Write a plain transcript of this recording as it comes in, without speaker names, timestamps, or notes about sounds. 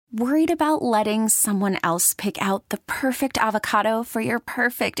Worried about letting someone else pick out the perfect avocado for your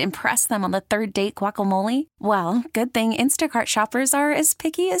perfect impress them on the third date guacamole? Well, good thing Instacart shoppers are as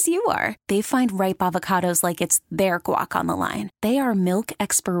picky as you are. They find ripe avocados like it's their guac on the line. They are milk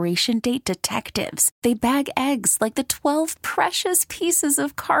expiration date detectives. They bag eggs like the 12 precious pieces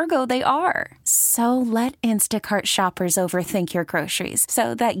of cargo they are. So let Instacart shoppers overthink your groceries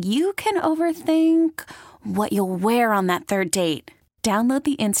so that you can overthink what you'll wear on that third date. Download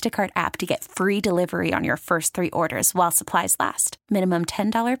the Instacart app to get free delivery on your first 3 orders while supplies last. Minimum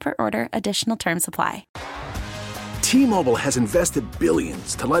 $10 per order. Additional terms apply. T-Mobile has invested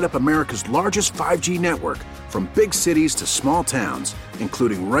billions to light up America's largest 5G network, from big cities to small towns,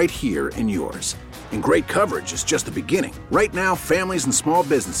 including right here in yours. And great coverage is just the beginning. Right now, families and small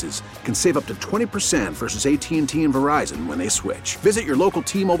businesses can save up to 20% versus AT&T and Verizon when they switch. Visit your local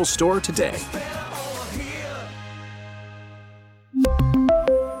T-Mobile store today.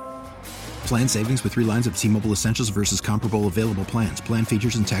 Plan savings with 3 lines of T-Mobile Essentials versus comparable available plans. Plan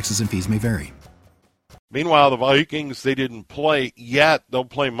features and taxes and fees may vary. Meanwhile, the Vikings, they didn't play yet. They'll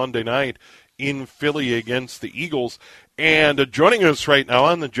play Monday night in Philly against the Eagles. And joining us right now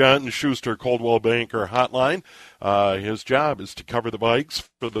on the John Schuster Coldwell Banker Hotline, his job is to cover the Vikes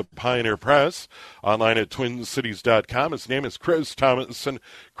for the Pioneer Press, online at TwinCities.com. His name is Chris Thomas. And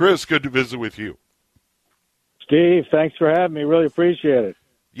Chris, good to visit with you. Steve, thanks for having me. Really appreciate it.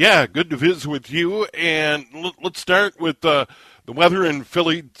 Yeah, good to visit with you. And let's start with the weather in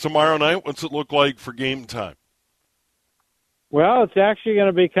Philly tomorrow night. What's it look like for game time? Well, it's actually going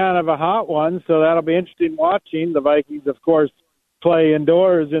to be kind of a hot one, so that'll be interesting watching. The Vikings, of course, play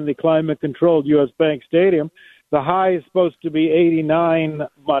indoors in the climate-controlled U.S. Bank Stadium. The high is supposed to be 89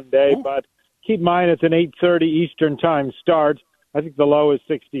 Monday, but keep in mind it's an 8:30 Eastern time start. I think the low is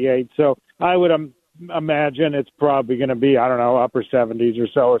 68, so I would imagine it's probably going to be, I don't know, upper 70s or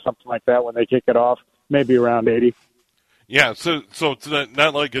so or something like that when they kick it off, maybe around 80. Yeah, so it's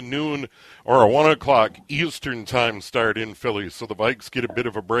not like a noon or a 1 o'clock Eastern time start in Philly, so the Vikes get a bit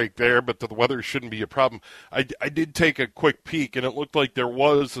of a break there, but the weather shouldn't be a problem. I did take a quick peek, and it looked like there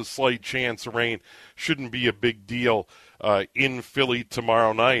was a slight chance of rain. Shouldn't be a big deal in Philly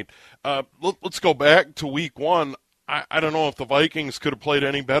tomorrow night. Let's go back to week 1. I don't know if the Vikings could have played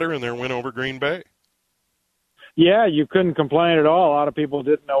any better in their win over Green Bay. Yeah, you couldn't complain at all. A lot of people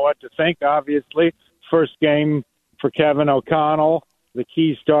didn't know what to think, obviously. First game for Kevin O'Connell. The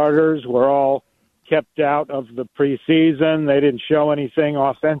key starters were all kept out of the preseason. They didn't show anything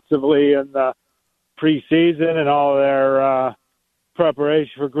offensively in the preseason, and all their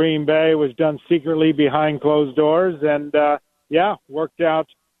preparation for Green Bay was done secretly behind closed doors. And, worked out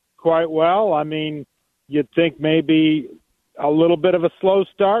quite well. I mean, you'd think maybe a little bit of a slow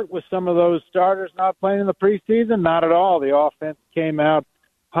start with some of those starters not playing in the preseason. Not at all. The offense came out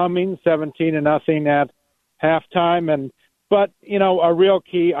humming, 17-0 at halftime. But, a real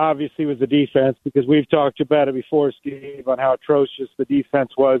key obviously was the defense, because we've talked about it before, Steve, on how atrocious the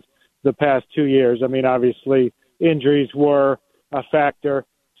defense was the past 2 years. I mean, obviously injuries were a factor.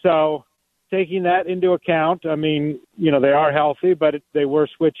 So taking that into account, I mean, they are healthy, but they were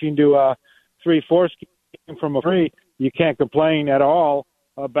switching to a 3-4 scheme from a 3. You can't complain at all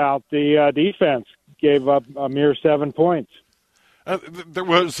about the defense. Gave up a mere 7 points. There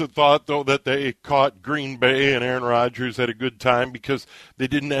was a thought, though, that they caught Green Bay and Aaron Rodgers at a good time because they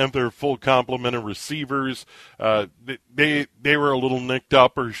didn't have their full complement of receivers. They were a little nicked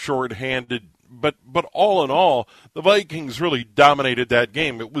up or shorthanded. But all in all, the Vikings really dominated that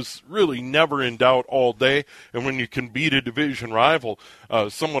game. It was really never in doubt all day. And when you can beat a division rival,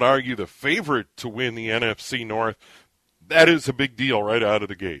 some would argue the favorite to win the NFC North, that is a big deal right out of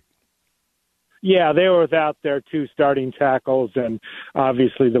the gate. Yeah, they were without their 2 starting tackles, and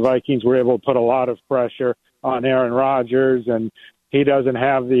obviously the Vikings were able to put a lot of pressure on Aaron Rodgers, and he doesn't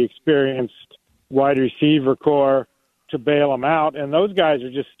have the experienced wide receiver core to bail him out. And those guys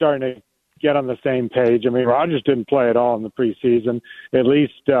are just starting to get on the same page. I mean, Rodgers didn't play at all in the preseason. At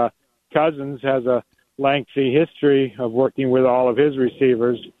least Cousins has a lengthy history of working with all of his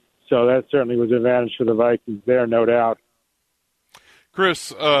receivers, so that certainly was an advantage for the Vikings there, no doubt. Chris,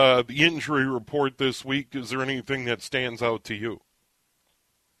 the injury report this week, is there anything that stands out to you?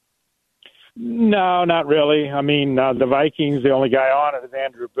 No, not really. I mean, the Vikings, the only guy on it is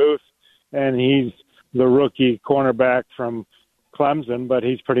Andrew Booth, and he's the rookie cornerback from Clemson, but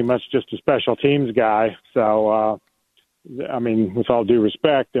he's pretty much just a special teams guy. So, I mean, with all due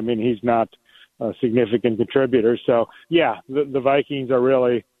respect, I mean, he's not a significant contributor. So, yeah, the Vikings are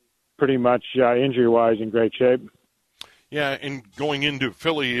really pretty much injury-wise in great shape. Yeah, and going into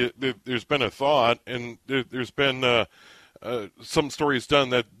Philly, there's been a thought, and there's been some stories done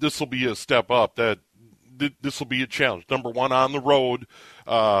that this will be a step up, that this will be a challenge. Number one, on the road,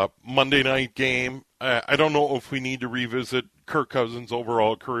 Monday night game. I don't know if we need to revisit Kirk Cousins'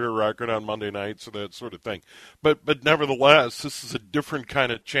 overall career record on Monday nights or that sort of thing. But nevertheless, this is a different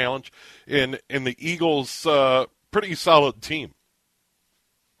kind of challenge. And the Eagles, pretty solid team.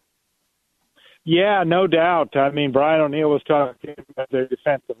 Yeah, no doubt. I mean, Brian O'Neill was talking about their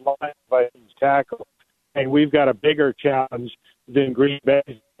defensive line, Vikings tackle, and we've got a bigger challenge than Green Bay's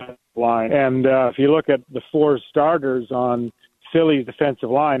defensive line. And if you look at the four starters on Philly's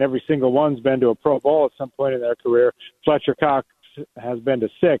defensive line, every single one's been to a Pro Bowl at some point in their career. Fletcher Cox has been to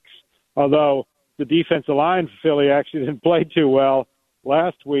 6, although the defensive line for Philly actually didn't play too well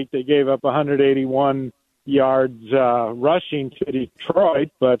last week. They gave up 181 yards rushing to Detroit,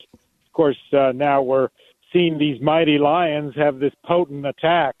 but of course, now we're seeing these mighty Lions have this potent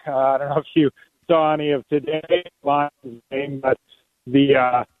attack. I don't know if you saw any of today's Lions game, but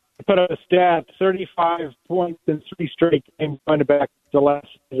I put up a stat, 35 points in 3 straight games going back to last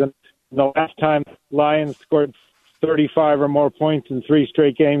season. And the last time Lions scored 35 or more points in 3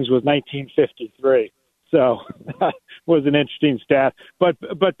 straight games was 1953. So that was an interesting stat. But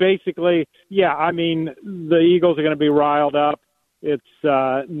basically, yeah, I mean, the Eagles are going to be riled up.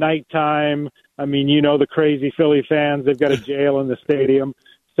 It's nighttime. I mean, you know the crazy Philly fans. They've got a jail in the stadium.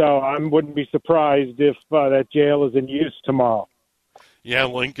 So I wouldn't be surprised if that jail is in use tomorrow. Yeah,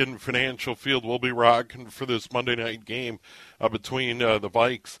 Lincoln Financial Field will be rocking for this Monday night game between the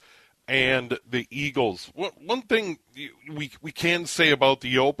Vikes and the Eagles. One thing we can say about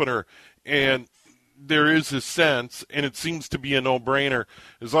the opener, and there is a sense, and it seems to be a no-brainer,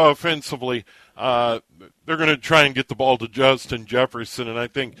 is offensively they're going to try and get the ball to Justin Jefferson, and I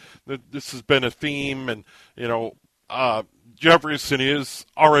think that this has been a theme, and, you know, Jefferson is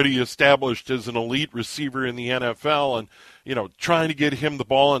already established as an elite receiver in the NFL, and, you know, trying to get him the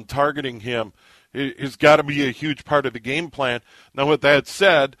ball and targeting him has got to be a huge part of the game plan. Now, with that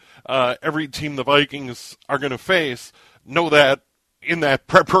said, every team the Vikings are going to face know that in that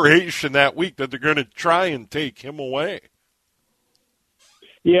preparation that week that they're going to try and take him away.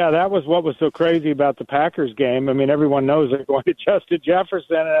 Yeah, that was what was so crazy about the Packers game. I mean, everyone knows they're going to Justin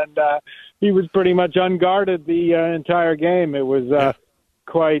Jefferson, and he was pretty much unguarded the entire game. It was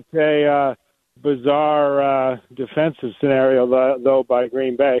quite a bizarre defensive scenario, though, by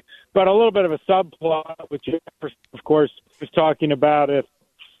Green Bay. But a little bit of a subplot, which Jefferson, of course, was talking about it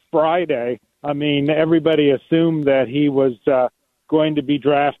Friday. I mean, everybody assumed that he was going to be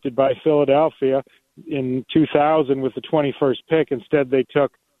drafted by Philadelphia in 2000 with the 21st pick. Instead, they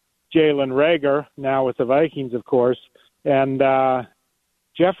took Jalen Reagor, now with the Vikings, of course. And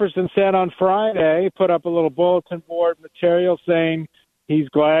Jefferson said on Friday, put up a little bulletin board material saying he's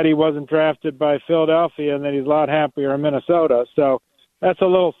glad he wasn't drafted by Philadelphia and that he's a lot happier in Minnesota. So that's a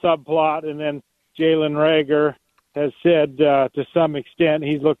little subplot. And then Jalen Reagor has said to some extent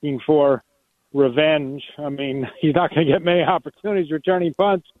he's looking for revenge. I mean, he's not going to get many opportunities returning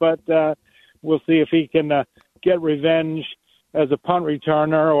punts, but we'll see if he can get revenge as a punt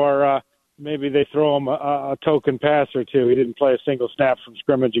returner, or maybe they throw him a token pass or two. He didn't play a single snap from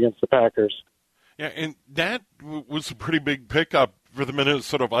scrimmage against the Packers. Yeah, and that was a pretty big pickup for the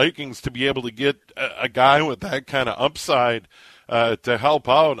Minnesota Vikings to be able to get a guy with that kind of upside to help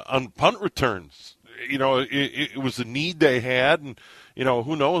out on punt returns. You know, it was a need they had, and, you know,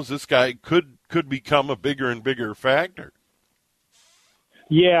 who knows, this guy could become a bigger and bigger factor.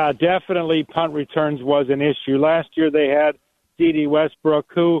 Yeah, definitely punt returns was an issue. Last year they had D.D. Westbrook,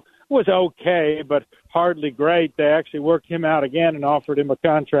 who was okay, but hardly great. They actually worked him out again and offered him a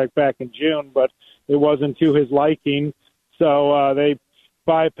contract back in June, but it wasn't to his liking. So they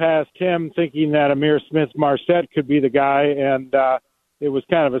bypassed him, thinking that Amir Smith-Marset could be the guy, and it was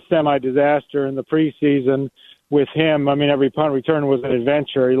kind of a semi-disaster in the preseason with him. I mean, every punt return was an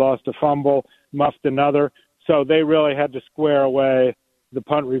adventure. He lost a fumble, muffed another. So they really had to square away the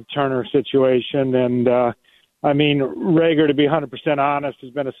punt returner situation. And, I mean, Reagor, to be 100% honest,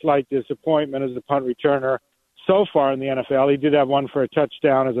 has been a slight disappointment as a punt returner so far in the NFL. He did have one for a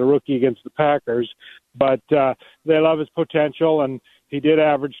touchdown as a rookie against the Packers, but they love his potential, and he did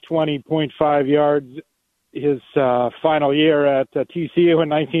average 20.5 yards his final year at TCU in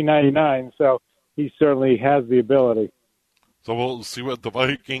 1999, so he certainly has the ability. So we'll see what the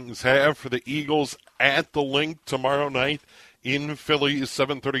Vikings have for the Eagles at the Link tomorrow night in Philly,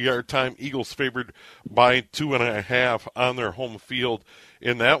 7:30 our time. Eagles favored by 2.5 on their home field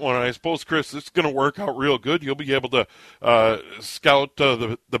in that one. And I suppose, Chris, it's going to work out real good. You'll be able to scout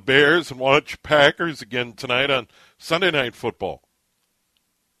the Bears and watch Packers again tonight on Sunday Night Football.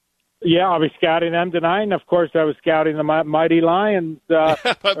 Yeah, I'll be scouting them tonight. And, of course, I was scouting the Mighty Lions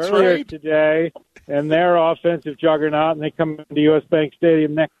earlier today, and their offensive juggernaut, and they come into U.S. Bank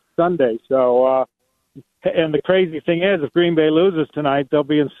Stadium next Sunday. So, and the crazy thing is, if Green Bay loses tonight, they'll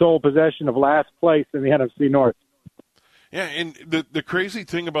be in sole possession of last place in the NFC North. Yeah, and the crazy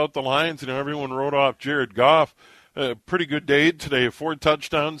thing about the Lions, everyone wrote off Jared Goff. Pretty good day today, 4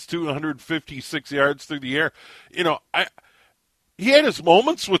 touchdowns, 256 yards through the air. He had his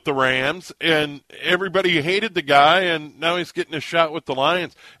moments with the Rams, and everybody hated the guy, and now he's getting a shot with the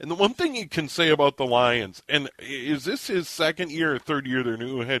Lions. And the one thing you can say about the Lions, and is this his second year or third year, their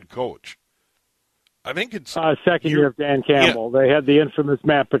new head coach? I think it's second year of Dan Campbell. Yeah. They had the infamous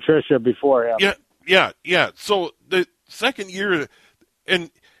Matt Patricia before him. Yeah. So the second year,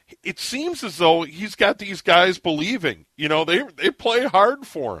 and it seems as though he's got these guys believing. They play hard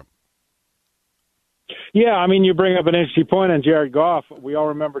for him. Yeah, I mean, you bring up an interesting point on Jared Goff. We all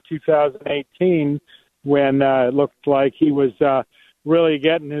remember 2018 when it looked like he was really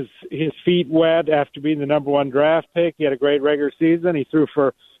getting his feet wet after being the number 1 draft pick. He had a great regular season. He threw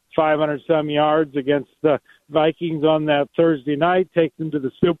for 500-some yards against the Vikings on that Thursday night, takes them to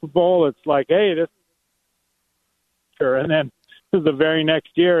the Super Bowl. It's like, hey, this. And then the very next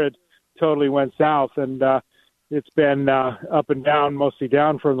year, it totally went south. And it's been up and down, mostly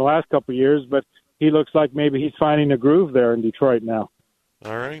down for the last couple of years, but he looks like maybe he's finding a groove there in Detroit now.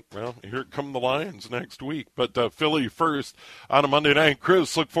 All right. Well, here come the Lions next week. But Philly first on a Monday night.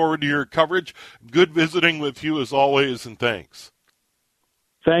 Chris, look forward to your coverage. Good visiting with you as always, and thanks.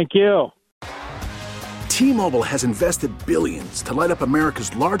 Thank you. T-Mobile has invested billions to light up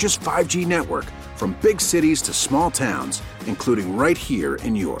America's largest 5G network, from big cities to small towns, including right here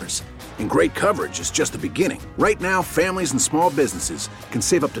in yours. And great coverage is just the beginning. Right now, families and small businesses can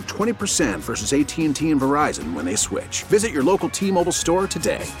save up to 20% versus AT&T and Verizon when they switch. Visit your local T-Mobile store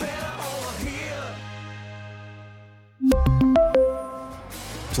today.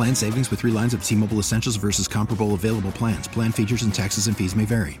 Plan savings with 3 lines of T-Mobile Essentials versus comparable available plans. Plan features and taxes and fees may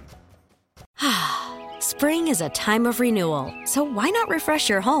vary. Spring is a time of renewal, so why not refresh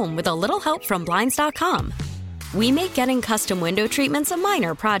your home with a little help from Blinds.com? We make getting custom window treatments a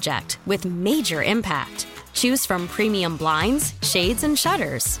minor project with major impact. Choose from premium blinds, shades, and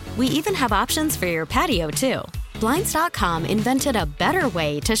shutters. We even have options for your patio, too. Blinds.com invented a better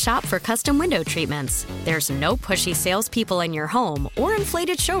way to shop for custom window treatments. There's no pushy salespeople in your home or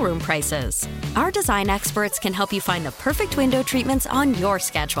inflated showroom prices. Our design experts can help you find the perfect window treatments on your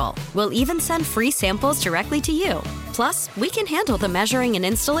schedule. We'll even send free samples directly to you. Plus, we can handle the measuring and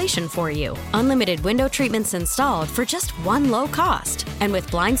installation for you. Unlimited window treatments installed for just one low cost. And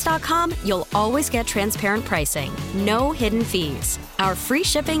with Blinds.com, you'll always get transparent pricing. No hidden fees. Our free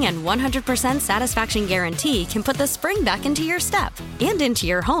shipping and 100% satisfaction guarantee can put the spring back into your step and into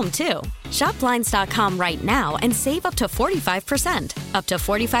your home, too. Shop Blinds.com right now and save up to 45%. Up to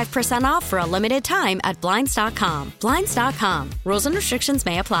 45% off for a limited time at Blinds.com. Blinds.com. Rules and restrictions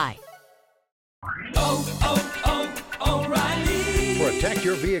may apply. O'Reilly. Protect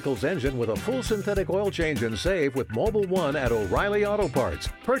your vehicle's engine with a full synthetic oil change and save with Mobil 1 at O'Reilly Auto Parts.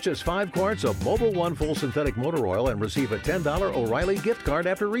 Purchase 5 quarts of Mobil 1 full synthetic motor oil and receive a $10 O'Reilly gift card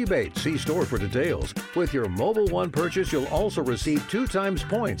after rebate. See store for details. With your Mobil 1 purchase, you'll also receive 2 times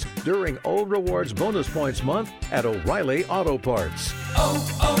points during O Rewards Bonus Points Month at O'Reilly Auto Parts.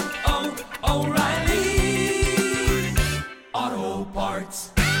 O'Reilly Auto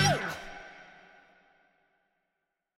Parts.